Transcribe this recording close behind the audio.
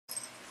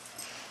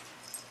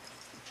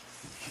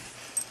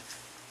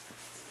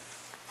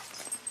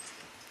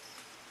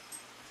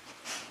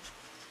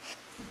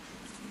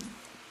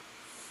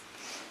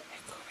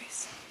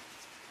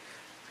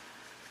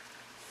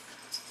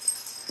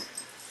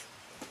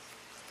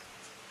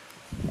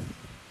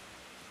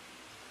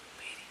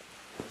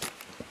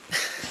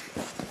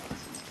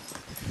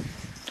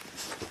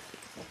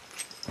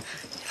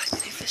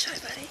shy,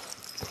 buddy.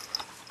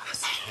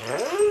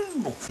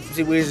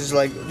 See, Weez is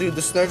like, dude,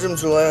 the snare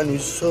drums rely on you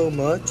so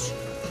much.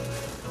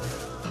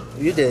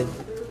 You did.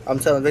 I'm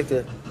telling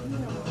Victor.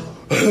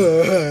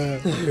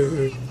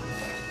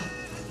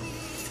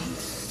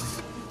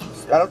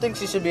 I don't think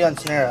she should be on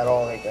snare at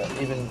all, like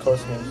even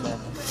close to snare.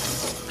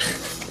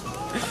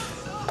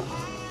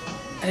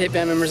 I hate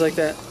band members like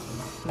that.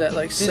 That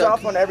like She's suck.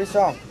 off on every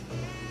song.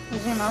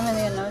 Does your mom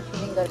really know she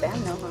didn't go to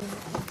band? No, huh?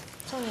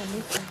 It's only a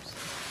new course.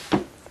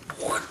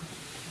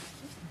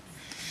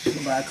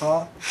 Bad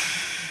call.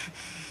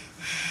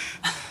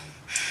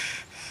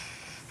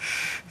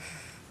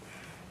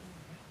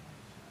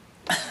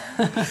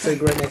 It's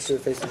like right next to her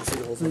face, you can see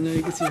the whole I thing. know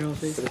you can see your whole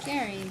face.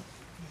 Scary.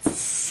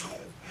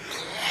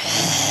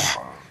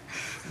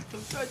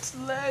 Don't touch the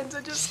lens,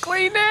 I just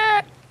cleaned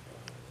it!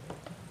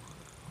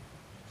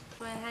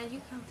 Well, how did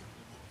you come?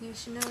 You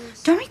should know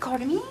this. Don't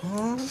record me.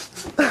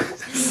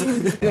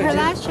 Her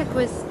last check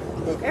was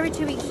every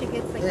 2 weeks she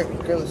gets like Here,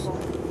 $3 girls.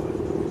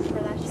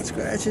 Her last check.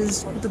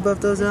 Scratches, put the buff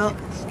those out.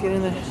 Let's get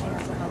in there. She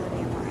has a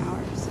holiday more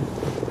hours.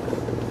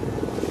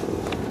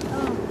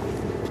 Oh.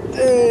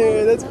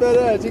 Hey, that's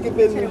badass. You can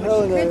fit me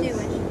hell in Could do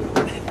that.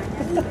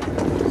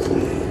 what she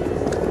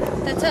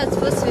did. That's how it's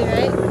supposed to be,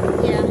 right?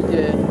 Yeah.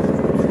 Yeah.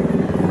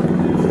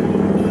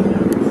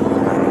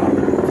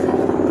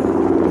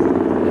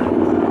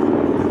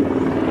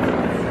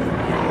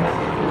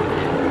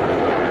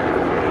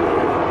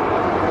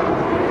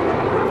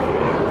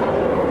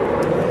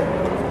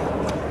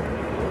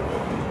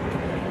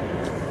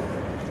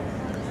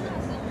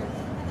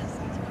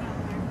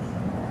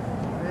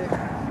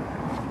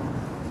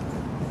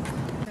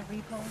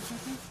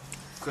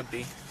 Could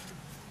be.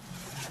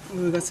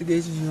 Ooh, that's the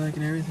gauges you like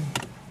and everything.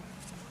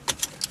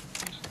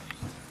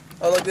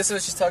 Oh look, this is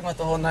what she's talking about,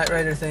 the whole Knight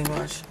Rider thing,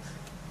 watch.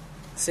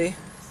 See?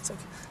 It's like,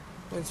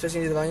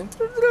 especially the volume.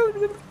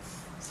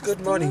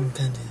 Good morning,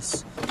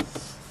 Candice.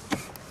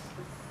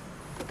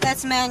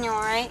 That's manual,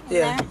 right? In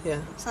Yeah, there?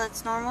 yeah. So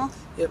that's normal?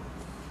 Yep.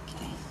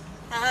 Okay.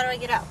 Now how do I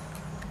get out?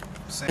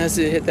 It has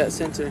to hit that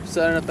sensor,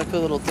 so I don't know if I put a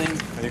little thing.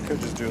 You could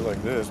just do it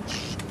like this.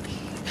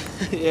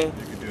 Yeah. You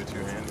could do it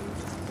two-handed.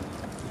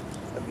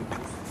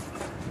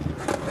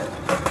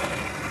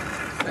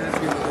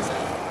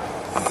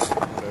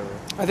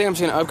 I think I'm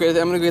just gonna upgrade.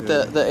 I'm gonna get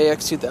the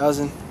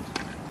AX2000.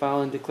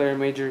 File and declare a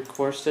major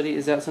course study.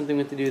 Is that something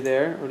we have to do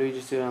there, or do we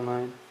just do it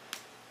online?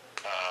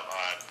 I'm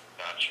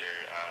not sure.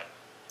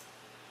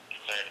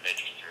 Declared an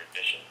interest through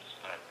admissions.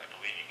 I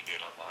believe you can do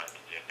it online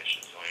with the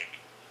admissions link.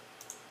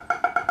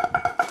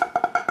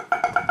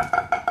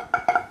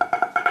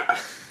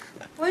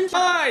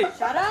 Hi!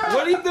 Shut up!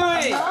 What are you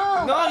doing?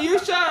 No. No, you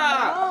shut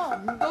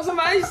up! No! Those are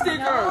my stickers!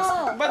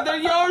 No. But they're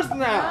yours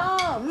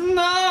now! No! No!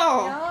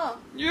 No!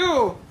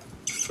 You!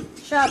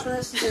 Shut up and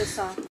listen to this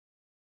song.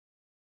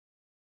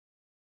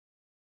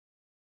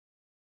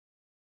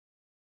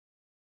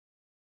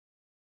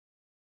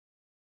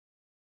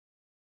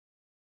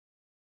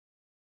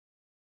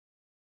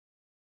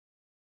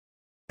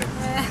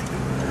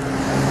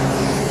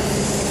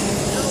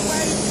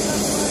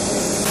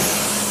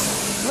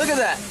 Look at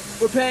that!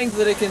 We're paying so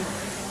that it can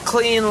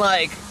clean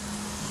like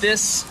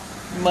this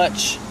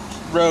much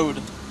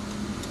road.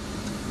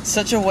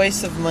 Such a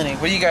waste of money.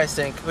 What do you guys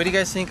think? What do you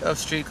guys think of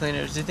street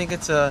cleaners? Do you think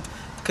it's a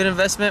good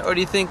investment, or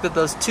do you think that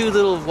those two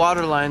little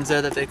water lines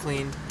there that they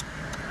cleaned,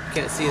 you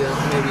can't see them,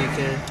 maybe you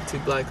can, two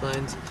black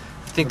lines.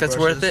 You think that's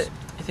worth it?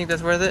 You think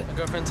that's worth it? My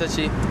girlfriend said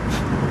she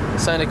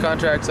signed a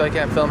contract so I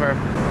can't film her.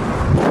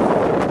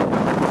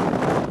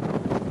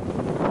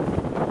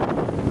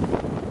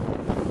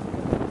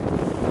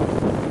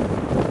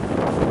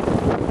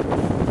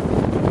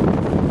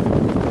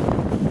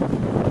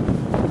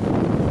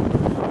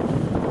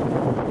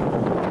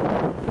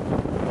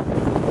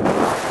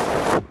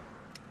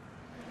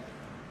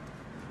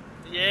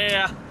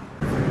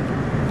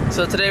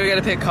 So today we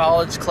gotta pick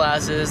college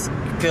classes.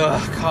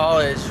 Ugh,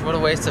 college, what a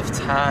waste of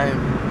time.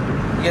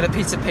 You get a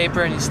piece of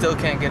paper and you still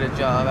can't get a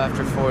job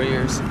after 4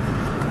 years.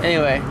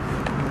 Anyway,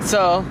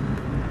 so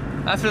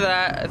after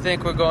that, I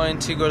think we're going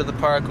to go to the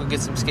park. We'll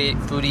get some skate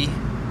foodie,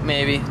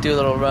 maybe do a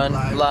little run,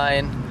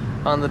 line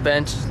on the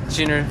bench.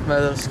 Junior, my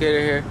little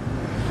skater here,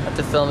 have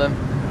to film him.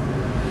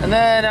 And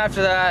then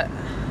after that,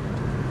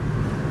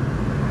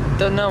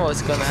 don't know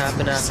what's gonna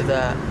happen after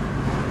that.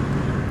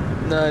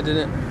 No, I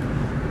didn't.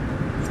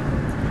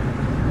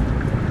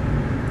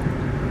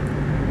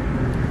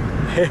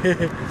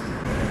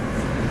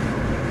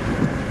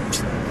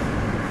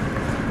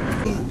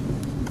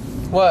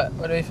 What?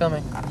 What are we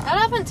filming? Shut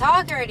up and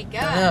talk already, go.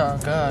 Oh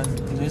god,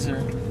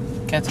 loser.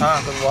 Can't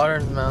talk with water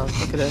in his mouth.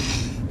 Look at it.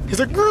 He's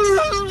like,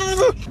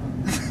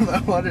 I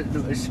wanted to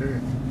do my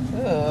shirt.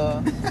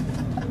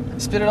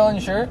 Spit it all in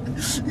your shirt?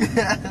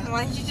 Yeah.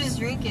 Why didn't you just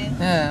drink it?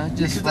 Yeah,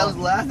 just Because I was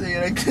laughing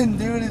and I couldn't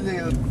do anything.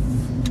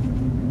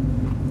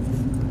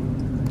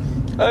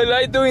 I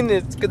like doing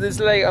this because it's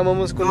like I'm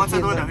almost going to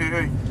Here,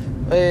 here.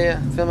 Oh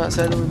yeah, film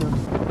outside the window.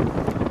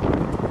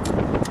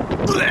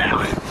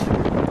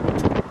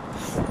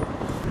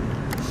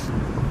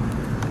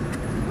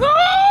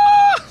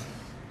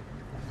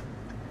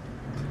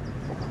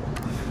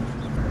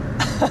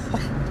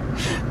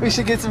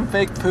 should get some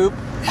fake poop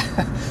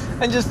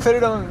and just put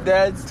it on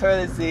Dad's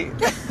toilet seat.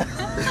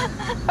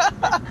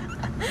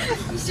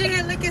 You should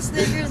get like a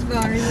Snickers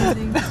bar or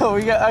something. No,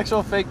 we got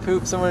actual fake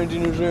poop somewhere in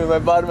Junior's room. I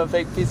bought him a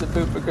fake piece of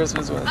poop for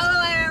Christmas once. Oh,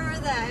 I remember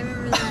that.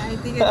 I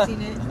think I've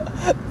seen it.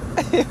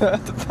 You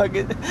have to plug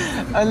it.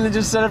 And then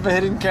just set up a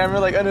hidden camera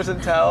like under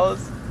some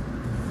towels.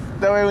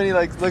 That way when he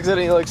like looks at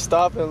it, he like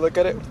stop and look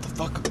at it. What the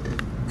fuck?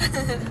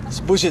 It's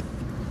bullshit.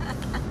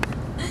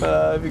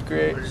 That'd be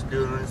great. We're just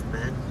doing it on his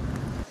bed.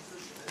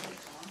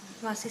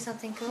 Want to see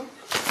something cool?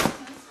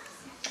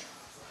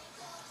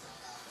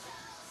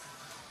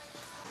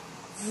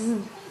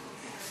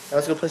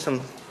 Let's go play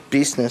some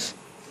beastness.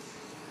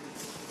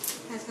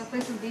 Let's go play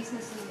some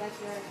business in the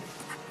backyard.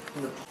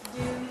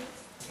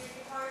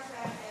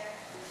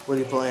 What are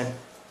you playing?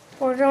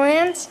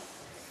 Borderlands?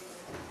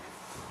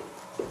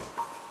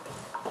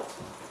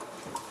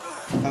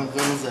 How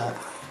good is that?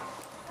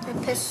 A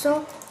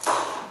pistol?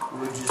 We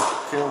would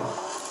just kill him.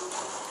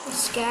 A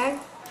skag?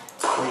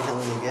 Why are you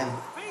killing him again?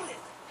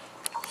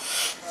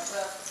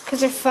 Because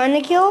they're fun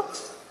to kill?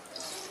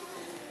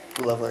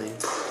 What level are you?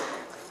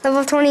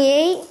 Level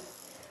 28?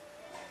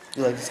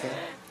 You like this game?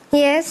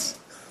 Yes.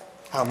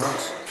 How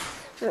much?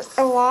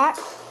 A lot.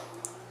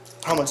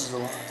 How much is a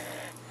lot?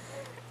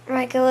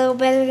 Like a little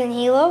better than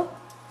Halo.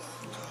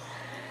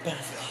 Better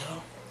than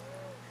Halo.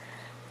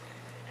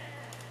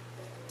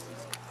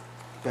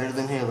 Better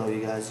than Halo,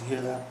 you guys. You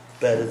hear that?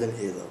 Better than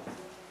Halo.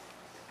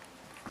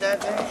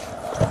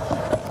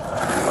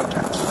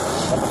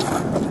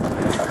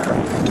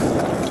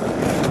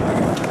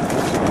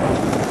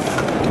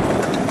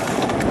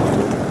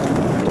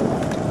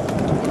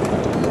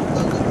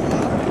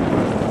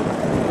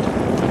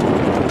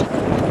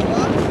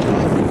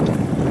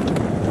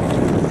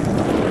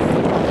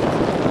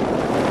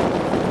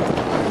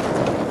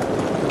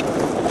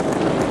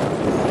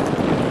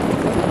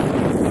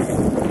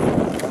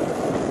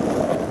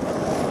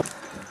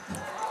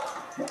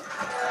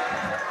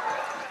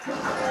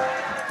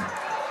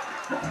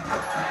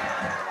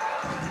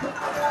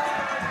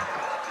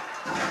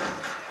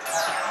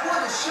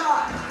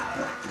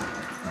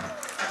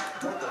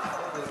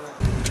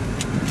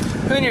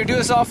 Junior, do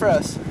this all for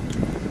us.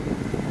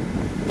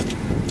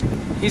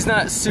 He's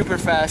not super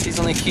fast. He's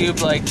only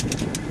cubed like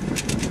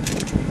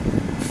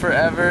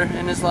forever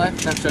in his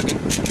life. No, I'm joking.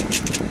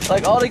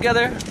 Like all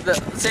together,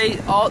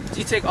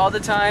 you take all the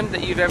time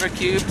that you've ever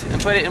cubed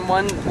and put it in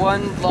one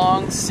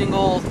long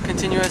single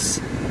continuous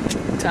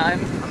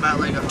time. I'm at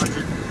like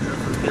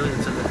 100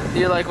 millions of it.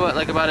 You're like what?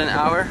 Like about an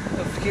hour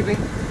of cubing?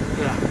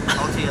 Yeah,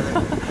 all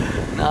together.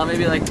 No,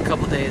 maybe like a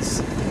couple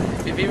days.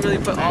 If he really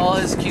put all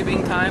his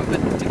cubing time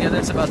put together,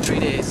 it's about 3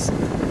 days.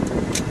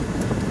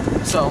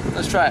 So,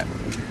 let's try it.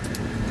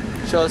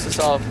 Show us the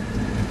solve.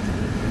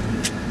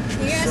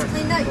 You guys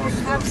cleaned out your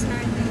cups and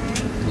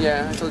everything, right?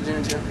 Yeah, I told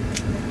Junior to.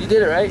 You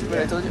did it, right? What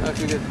I told you?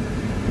 Okay, good.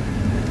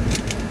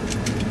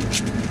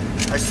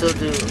 I still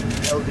do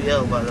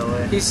LBL, by the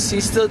way. He's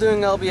still doing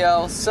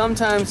LBL.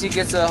 Sometimes he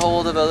gets a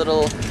hold of a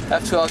little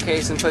F12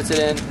 case and puts it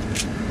in.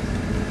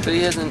 But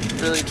he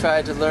hasn't really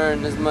tried to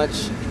learn as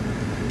much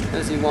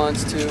as he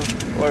wants to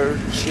or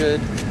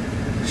should.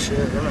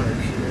 Shit, I'm not a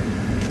cuber.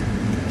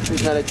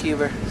 He's not a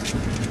cuber.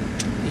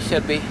 He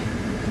should be.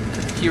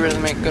 Cubers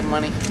make good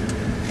money.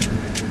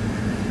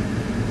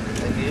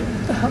 Like you?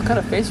 What the hell kind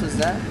of face was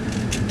that?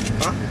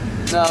 Huh?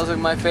 No, I was like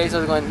my face. I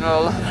was going.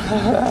 Oh.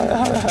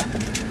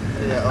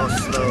 Yeah, all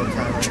slow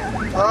camera.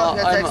 Oh,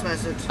 that text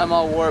message. I'm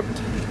all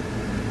warped.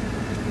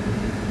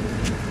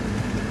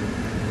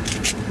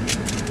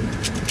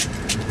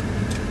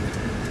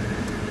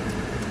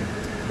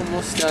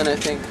 Almost done, I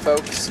think,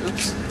 folks.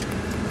 Oops.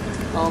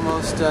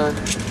 Almost done.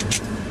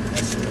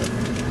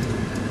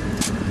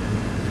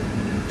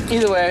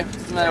 Either way,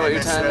 doesn't matter what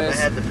your time is.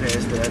 I had the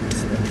pairs, but I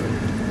messed it up.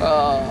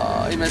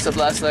 Oh, you messed up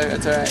last layer.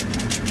 That's alright.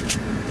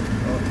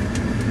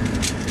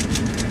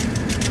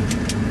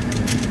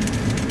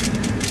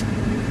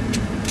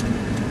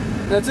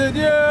 That's it,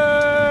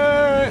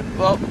 yay!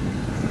 Well,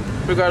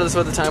 regardless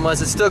of what the time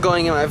was, it's still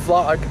going in my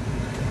vlog.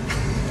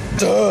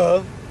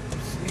 Duh!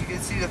 You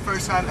can see the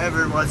first time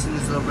ever watching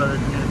this little brother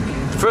do it.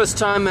 First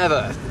time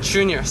ever,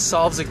 Junior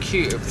solves a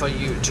cube for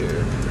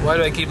YouTube. Why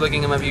do I keep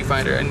looking at my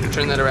viewfinder? I need to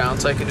turn that around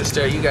so I can just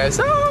stare at you guys.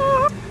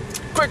 Ah!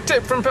 Quick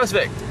tip from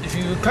Pestvic. If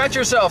you catch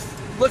yourself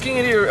looking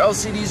at your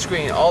LCD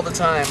screen all the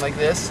time like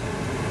this,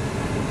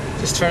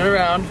 just turn it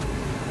around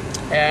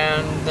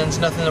and then there's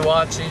nothing to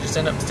watch, so you just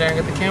end up staring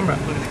at the camera.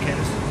 Look at the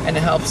cameras. And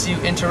it helps you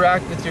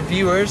interact with your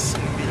viewers,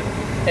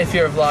 if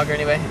you're a vlogger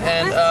anyway.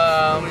 And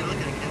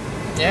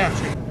yeah.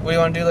 What do you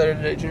want to do later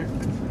today, Junior?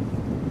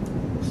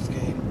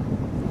 Skate.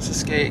 Let's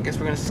just skate. Guess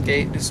we're gonna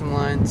skate, do some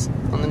lines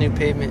on the new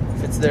pavement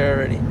if it's there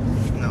already.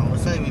 No,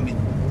 it's not even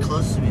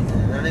close to me.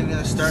 They're not even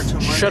gonna start till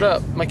Monday. Shut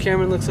up. My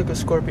camera looks like a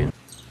scorpion.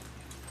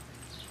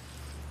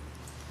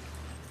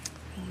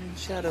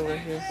 Shadow right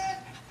here.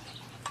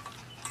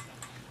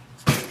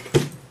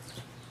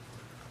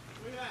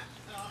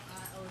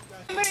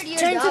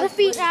 Turn to the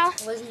feet now.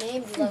 Was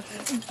named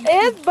Lucky. It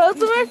has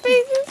both of our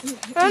faces?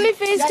 How many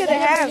faces could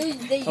it have? You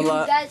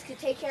guys could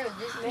take care of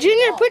this.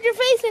 Junior, put your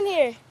face in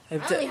here.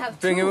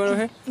 Bring everyone over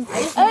here.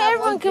 Oh,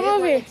 everyone come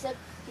over here. Except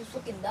he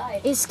fucking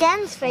died. It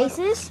scans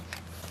faces.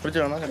 We're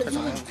doing. I'm not gonna touch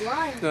my hand.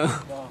 Blind.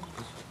 No.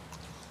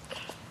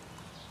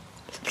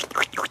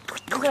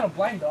 You got a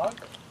blind dog?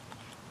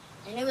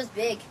 And it was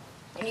big.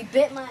 And he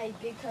bit my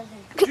big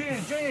cousin.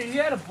 Junior,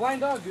 you had a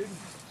blind dog, dude.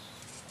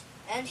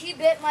 And he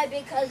bit my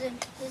big cousin.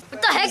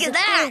 What the heck is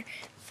that?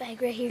 Fag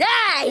right here.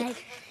 Die!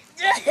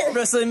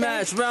 Wrestling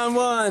match, round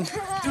 1.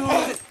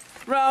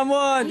 Round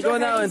 1. Go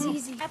on that one.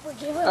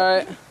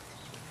 Alright.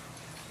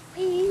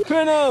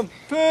 Pin him!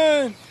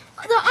 Pin!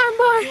 The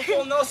armbar!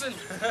 Full Nelson.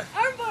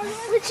 Armbar,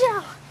 watch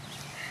out!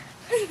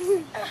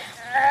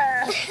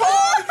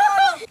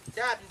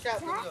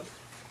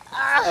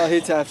 Oh, he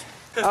tapped.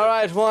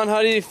 Alright, Juan,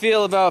 how do you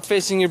feel about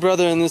facing your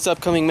brother in this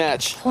upcoming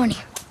match? Horny.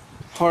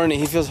 Horny,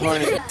 he feels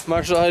horny.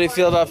 Marshall, how do you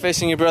feel about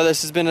facing your brother?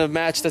 This has been a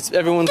match that's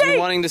everyone's been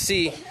wanting to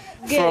see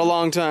for a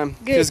long time.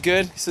 Feels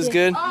good? He says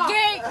good?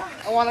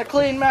 I want a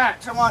clean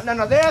match. I want none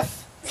of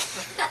this.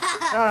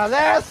 None of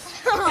this.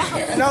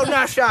 And no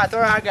nut shots.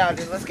 All right, I got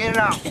it. Let's get it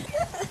out.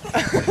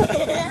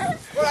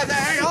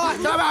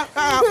 Time out.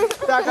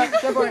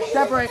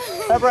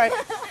 Separate.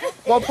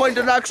 1 point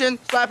deduction.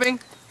 Slapping.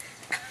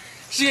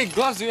 She had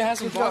gloves, dude. It has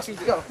some boxing.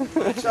 Go.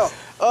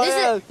 Oh,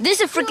 yeah. This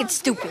is freaking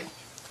stupid.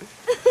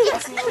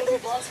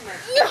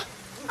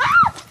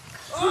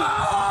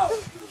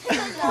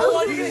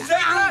 Oh, you gonna take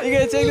that? You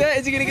gonna take that?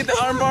 Is he gonna get the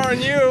arm bar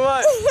on you or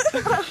what?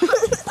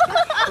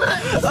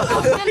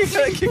 Oh, he's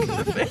gonna kick in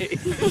the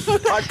face.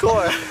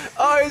 Hardcore.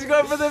 Oh, he's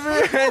going for the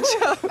rear end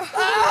jump.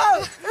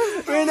 Oh,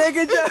 rear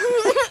naked jump.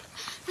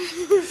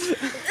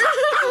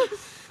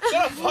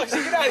 Shut up, Foxy.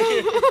 Get out of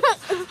here.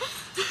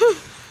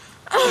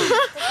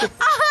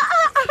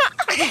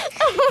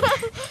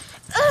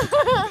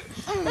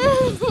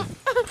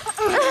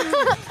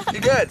 You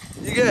good?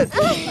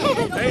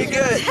 Very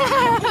good.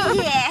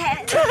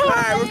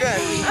 Alright, we're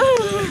good.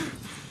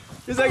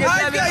 He's like,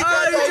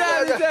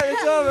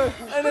 it's over.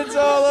 And it's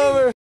all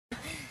over.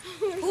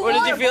 What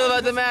did you feel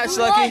about the match,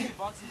 Lucky?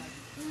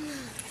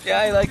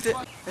 Yeah, you liked it?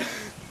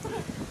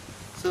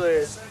 So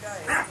there's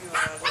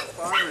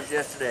farmers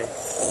yesterday.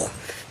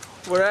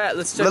 We're at,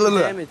 let's check the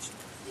damage.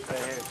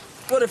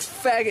 What a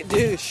faggot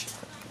douche.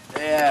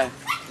 Yeah,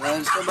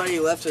 and somebody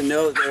left a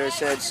note there that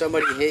said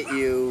somebody hit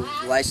you,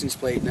 license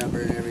plate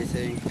number and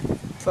everything.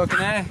 Fucking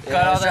A. Yeah, Got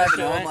all I was that driving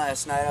shit, home right?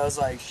 last night. I was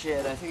like,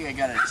 shit, I think I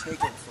got a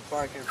ticket for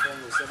parking in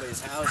front of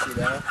somebody's house, you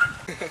know?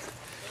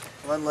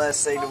 One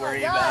less thing to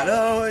worry about.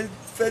 Oh, my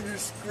fender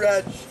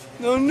scratched.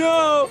 No.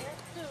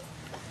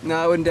 No,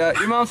 I wouldn't doubt.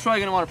 Your mom's probably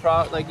gonna want to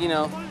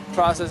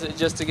process it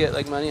just to get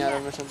like money out of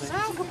him or something.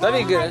 That'd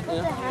be good, you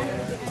know?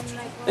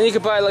 Then you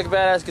could buy like a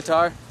badass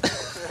guitar.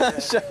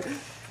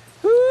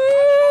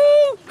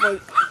 Woo!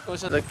 Like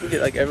we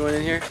get like everyone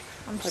in here.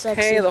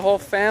 Hey, the whole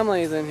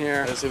family's in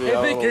here. Hey,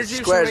 big, here's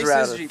your squares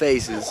around their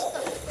faces.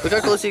 Look how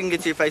close you can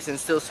get to your face and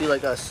still see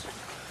like us.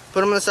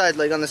 Put them on the side,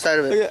 like on the side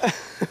of it.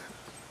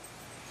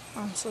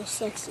 I'm so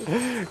sexy.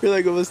 You're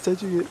like almost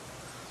touching it.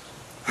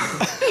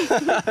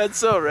 That's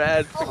so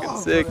rad. Fucking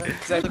sick.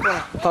 Exactly.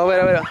 Oh, wait.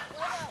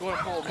 You want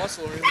to pull a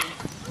muscle or anything?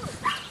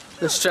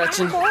 They're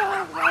stretching. So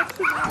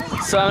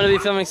I'm gonna be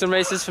filming some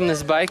races from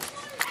this bike.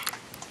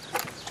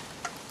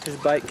 This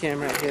bike cam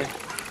right here.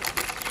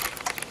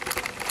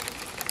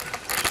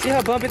 See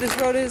how bumpy this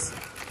road is?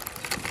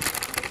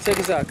 Check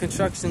us out,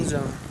 construction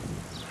zone.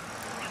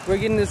 We're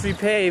getting this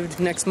repaved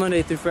next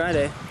Monday through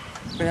Friday.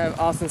 We're gonna have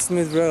awesome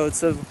smooth roads,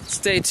 so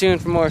stay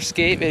tuned for more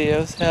skate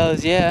videos.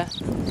 Hells yeah.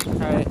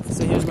 Alright,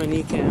 so here's my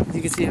knee cam.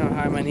 You can see how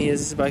high my knee is.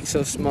 This bike's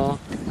so small.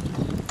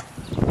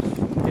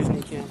 Here's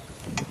knee cam.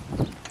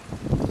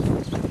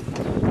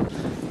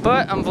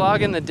 But I'm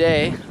vlogging the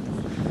day.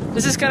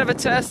 This is kind of a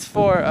test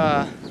for,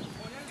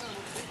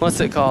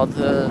 what's it called?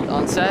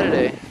 On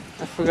Saturday.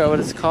 I forgot what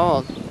it's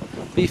called.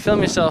 But you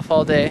film yourself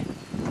all day.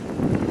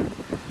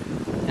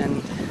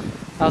 And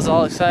I was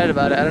all excited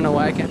about it. I don't know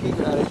why I can't think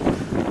about it.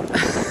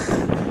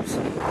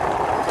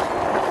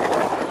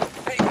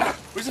 Hey,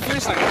 where's the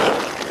finish line?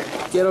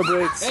 Ghetto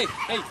breaks. Hey,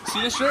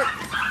 see this shirt?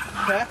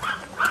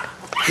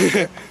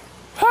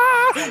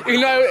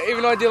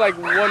 Even though I did like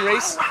one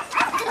race.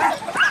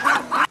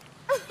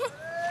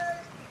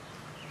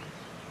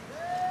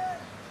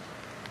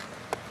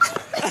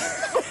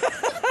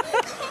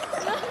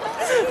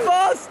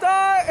 False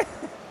start!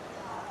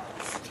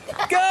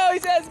 Go, he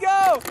says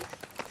go!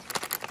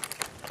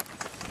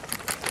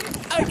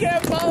 I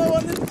can't follow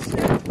on this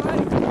shit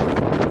bike.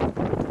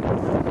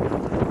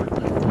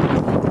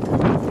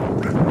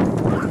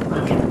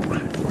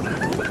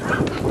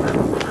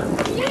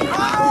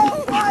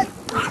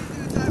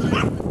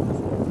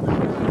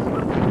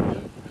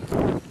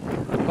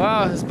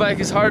 Wow, this bike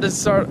is hard to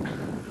start.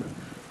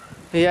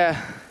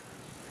 Yeah.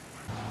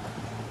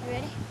 You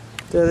ready?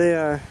 There they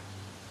are.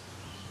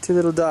 2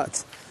 little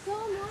dots.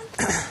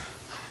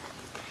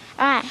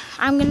 Alright,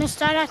 I'm gonna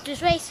start out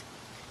this race.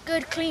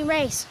 Good, clean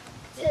race.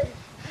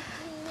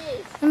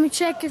 Let me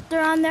check if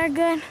they're on there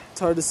good. It's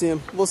hard to see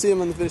them. We'll see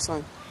them on the finish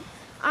line.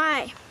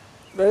 Alright.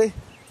 Ready?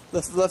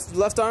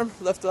 Left arm.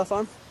 Left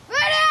arm.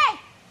 Ready!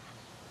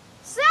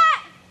 Set!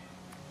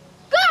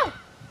 Go!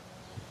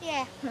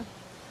 Yeah.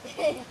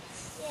 Yeah.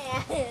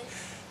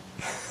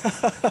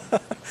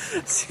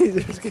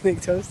 Caesar's getting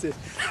toasted.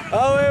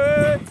 Oh,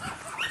 wait.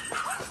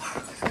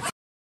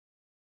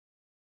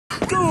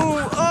 Ooh,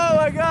 oh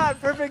my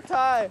God, perfect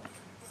tie.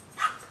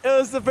 It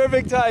was the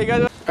perfect tie. You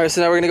guys. All right,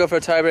 so now we're gonna go for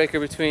a tiebreaker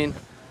between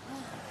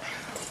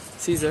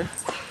Caesar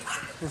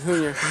and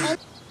Junior. Which ones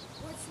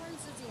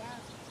does he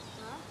have?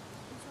 Huh?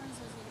 Which ones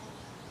does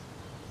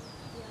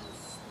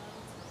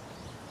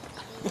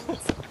he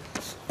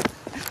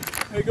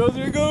have? Here it goes,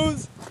 here it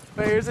goes.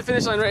 Right, here's the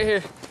finish line right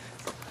here.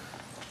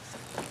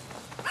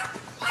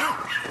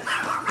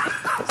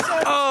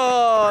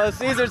 Oh,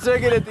 Caesar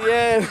took it at the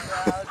end.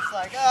 It's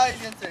like, oh,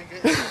 he's gonna take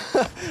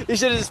it. You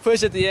should have just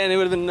pushed at the end. It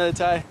would have been another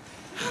tie.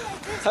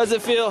 How's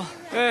it feel?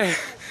 Hey.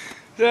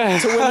 To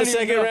win the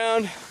second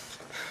round.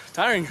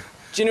 Tiring.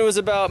 Junior was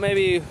about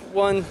maybe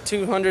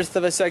 1/200th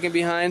of a second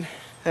behind.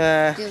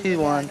 He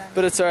won.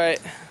 But it's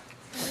alright.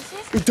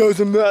 It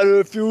doesn't matter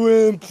if you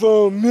win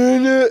for a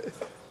minute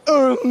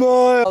or a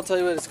mile. I'll tell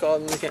you what it's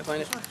called and we can't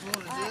find it.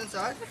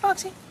 Inside?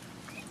 Foxy.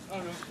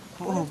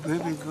 Oh,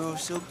 baby girl,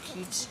 so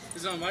cute.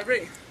 Is it on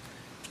vibrate?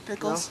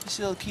 Pickles, you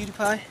see little cutie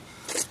pie?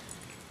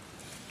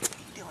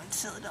 Doing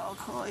silly dog.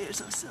 Oh, you're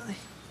so silly.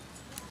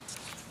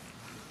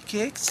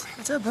 Kicks,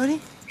 what's up,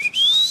 buddy?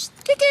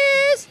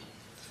 Kicks!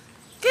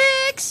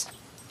 Kicks!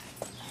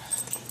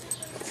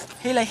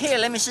 He like, here,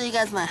 let me show you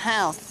guys my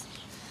house.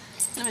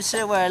 Let me show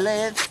you where I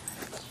live.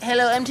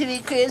 Hello,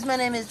 MTV Cribs. My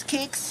name is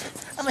Kicks.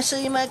 I'm gonna show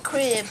you my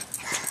crib.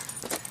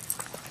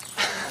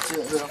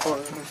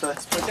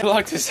 We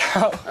locked this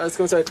out. Alright, let's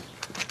go inside.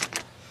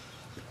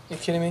 You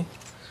kidding me?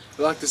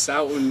 We locked this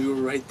out when we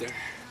were right there.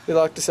 We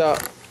locked us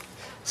out.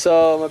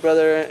 So my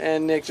brother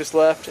and Nick just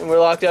left and we're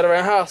locked out of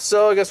our house.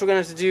 So I guess we're gonna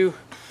have to do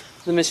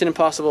the Mission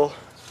Impossible.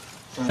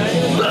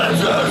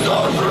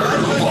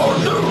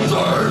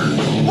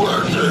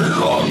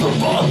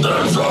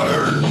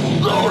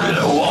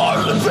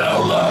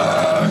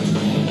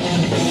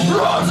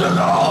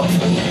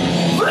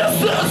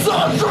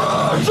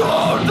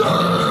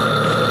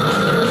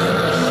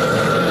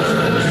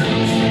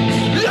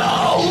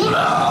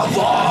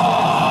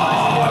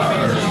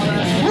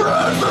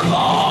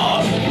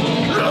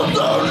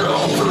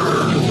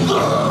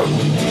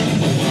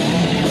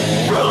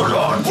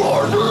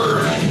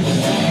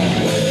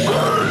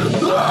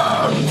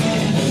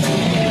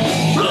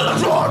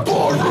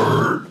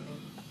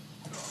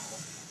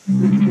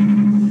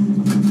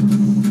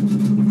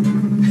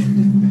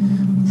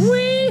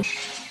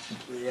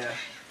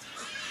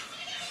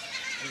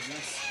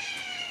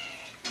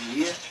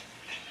 Yeah.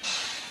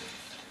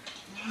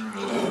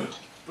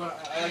 But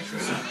I like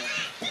this.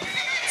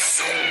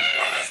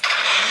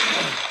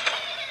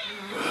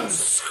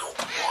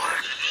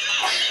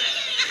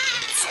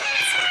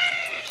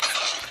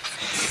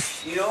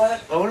 You know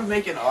what? I want to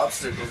make an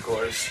obstacle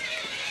course.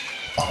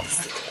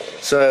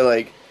 So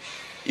like,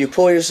 you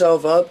pull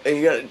yourself up and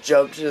you gotta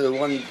jump to the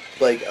one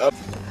like up.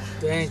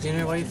 Dang,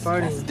 Junior, why are you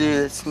farting?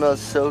 Dude, it smells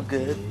so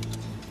good.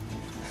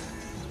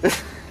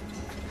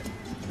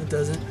 It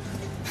doesn't.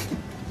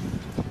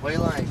 What are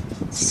you like?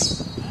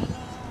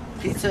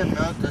 Pizza and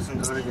milk doesn't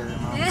go together,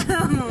 Mom.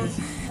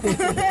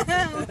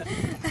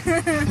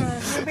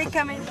 You're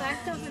becoming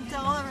lactose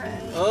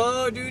intolerant.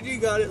 Oh, dude, you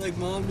got it like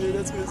Mom did.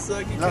 That's gonna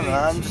suck. You No,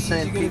 I'm just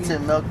saying pizza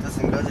and milk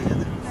doesn't go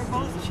together. They're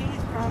both cheese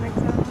products.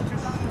 That's what you're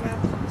talking about.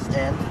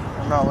 And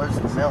I'm not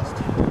allergic to milk.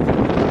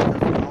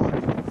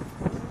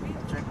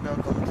 I drink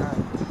milk all the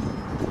time.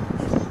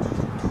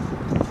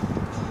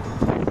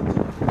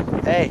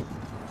 Hey,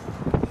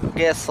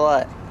 guess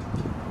what?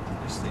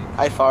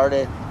 I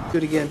farted. Do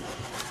it again.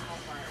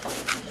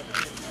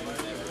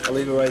 I'll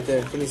leave it right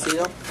there. Can you see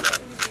them?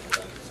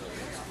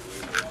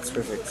 It's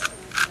perfect.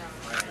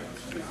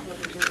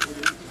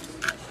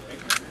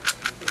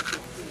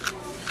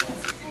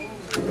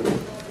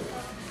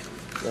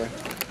 There.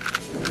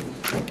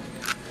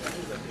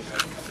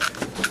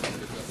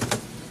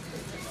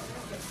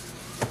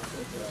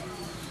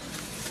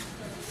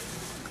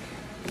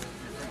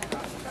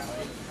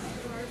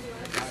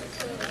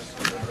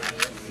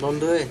 Mom,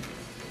 do it.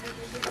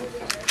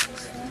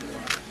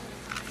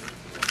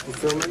 You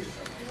filming?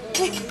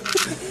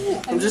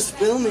 I'm just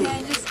filming.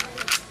 Yeah, just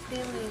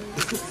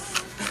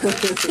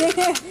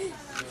feeling.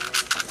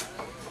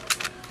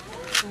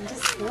 I'm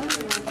just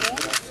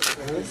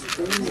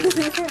feeling,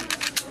 okay?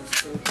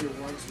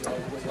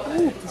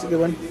 That's a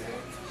good one.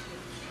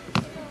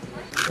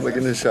 Look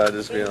at this shot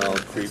just being all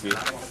creepy.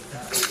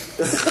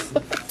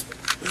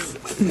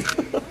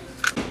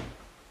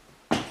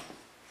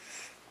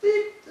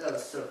 That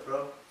was so pro.